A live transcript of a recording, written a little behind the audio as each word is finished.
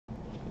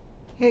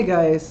Hey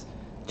guys,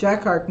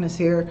 Jack Harkness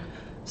here.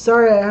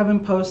 Sorry I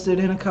haven't posted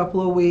in a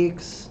couple of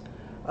weeks.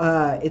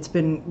 It's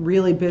been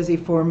really busy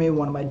for me.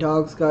 One of my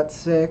dogs got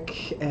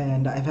sick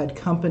and I've had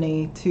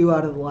company 2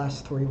 out of the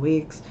last 3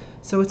 weeks.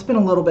 So it's been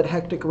a little bit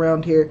hectic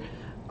around here.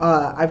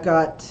 I've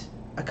got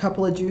a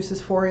couple of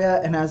juices for you,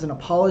 and as an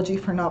apology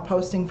for not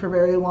posting for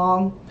very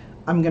long,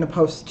 I'm going to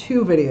post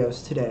 2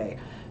 videos today.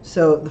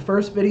 So the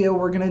first video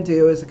we're going to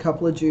do is a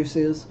couple of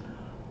juices.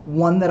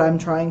 One that I'm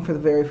trying for the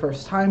very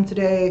first time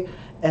today,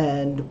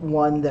 and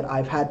one that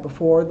I've had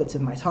before that's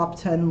in my top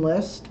 10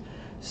 list.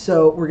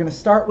 So we're going to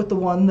start with the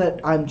one that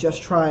I'm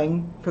just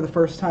trying for the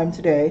first time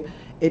today.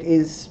 It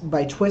is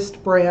by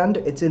Twist brand.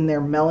 It's in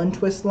their Melon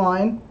Twist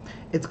line.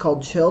 It's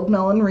called Chilled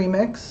Melon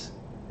Remix.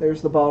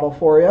 There's the bottle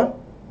for you.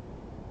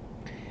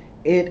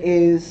 It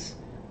is,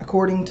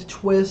 according to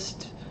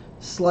Twist,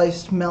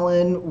 sliced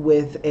melon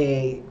with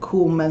a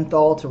cool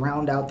menthol to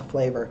round out the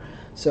flavor.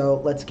 So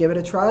let's give it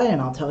a try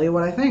and I'll tell you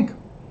what I think.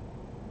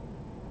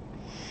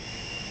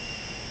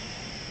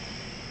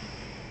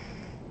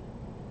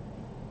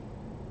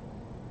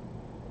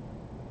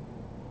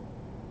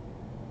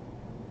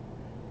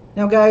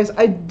 Now guys,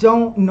 I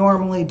don't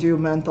normally do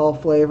menthol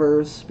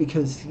flavors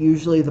because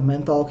usually the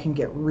menthol can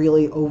get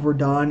really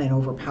overdone and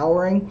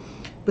overpowering,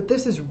 but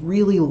this is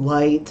really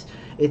light.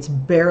 It's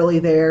barely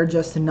there,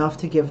 just enough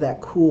to give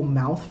that cool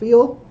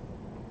mouthfeel.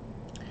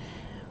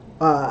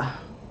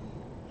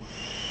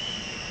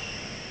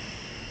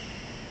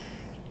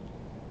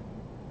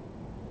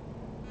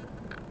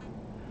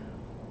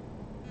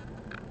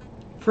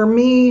 For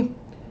me,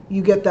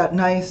 you get that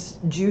nice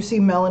juicy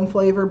melon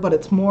flavor, but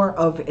it's more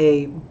of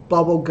a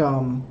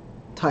bubblegum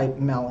type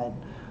melon.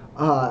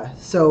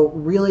 So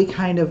really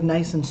kind of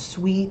nice and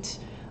sweet,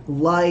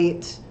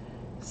 light,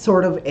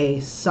 sort of a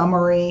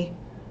summery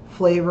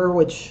flavor,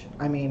 which,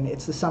 I mean,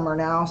 it's the summer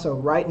now, so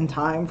right in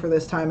time for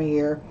this time of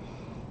year.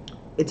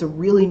 It's a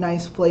really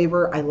nice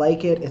flavor. I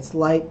like it. It's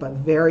light, but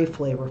very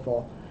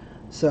flavorful.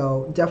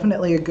 So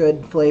definitely a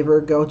good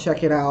flavor. Go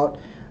check it out.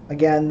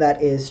 Again,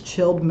 that is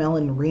Chilled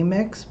Melon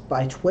Remix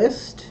by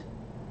Twist.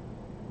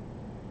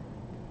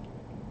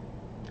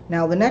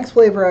 Now, the next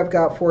flavor I've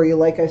got for you,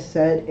 like I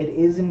said, it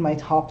is in my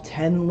top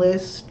 10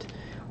 list.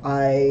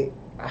 I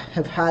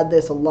have had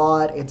this a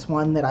lot. It's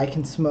one that I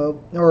can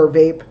smoke or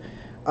vape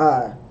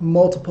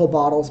multiple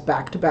bottles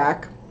back to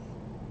back.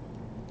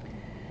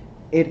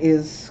 It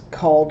is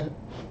called,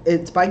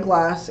 it's by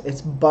Glas.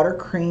 It's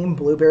Buttercream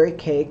Blueberry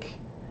Cake.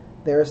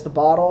 There's the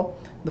bottle.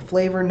 The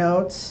flavor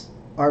notes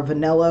are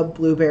vanilla,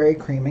 blueberry,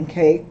 cream, and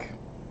cake.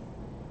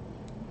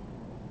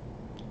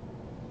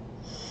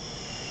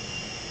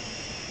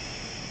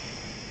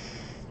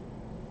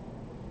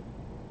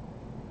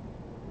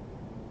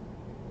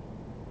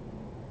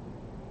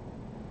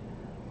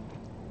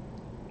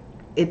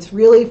 It's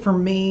really, for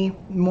me,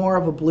 more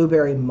of a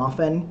blueberry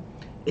muffin.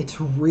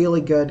 It's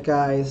really good,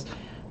 guys.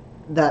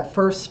 That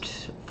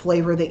first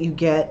flavor that you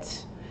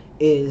get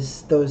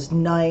is those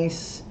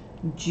nice,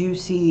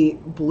 juicy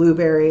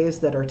blueberries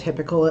that are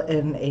typical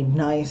in a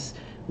nice,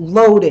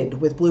 loaded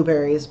with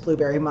blueberries,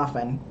 blueberry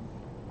muffin.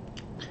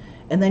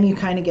 And then you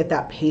kind of get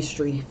that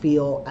pastry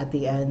feel at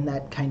the end,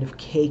 that kind of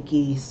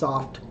cakey,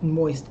 soft,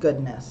 moist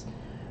goodness.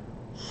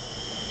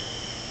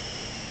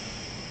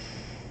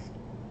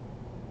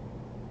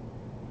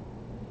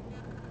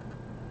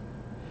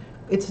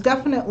 It's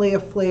definitely a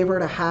flavor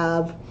to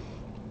have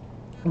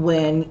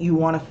when you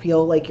want to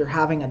feel like you're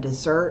having a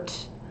dessert,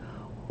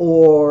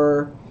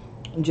 or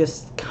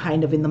just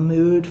kind of in the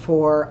mood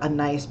for a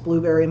nice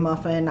blueberry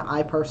muffin.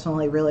 I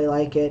personally really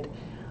like it.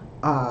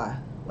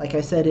 Like I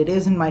said, it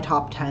is in my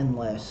top 10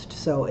 list,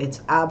 so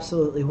it's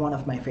absolutely one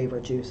of my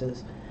favorite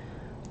juices.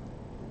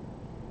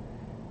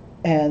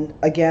 And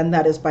again,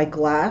 that is by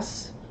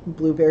Glas,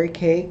 Blueberry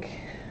Cake.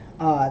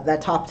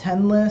 That top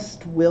 10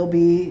 list will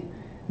be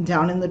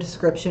down in the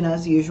description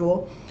as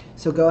usual,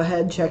 so go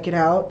ahead, check it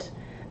out.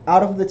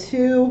 Out of the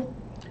 2,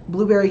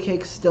 Blueberry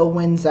Cake still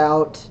wins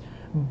out,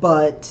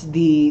 but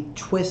the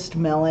Twist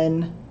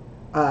Melon,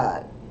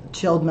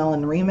 Chilled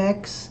Melon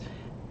Remix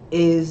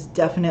is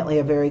definitely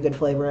a very good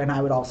flavor, and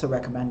I would also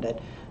recommend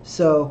it.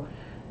 So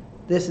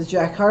this is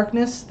Jack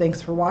Harkness.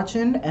 Thanks for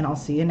watching, and I'll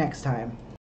see you next time.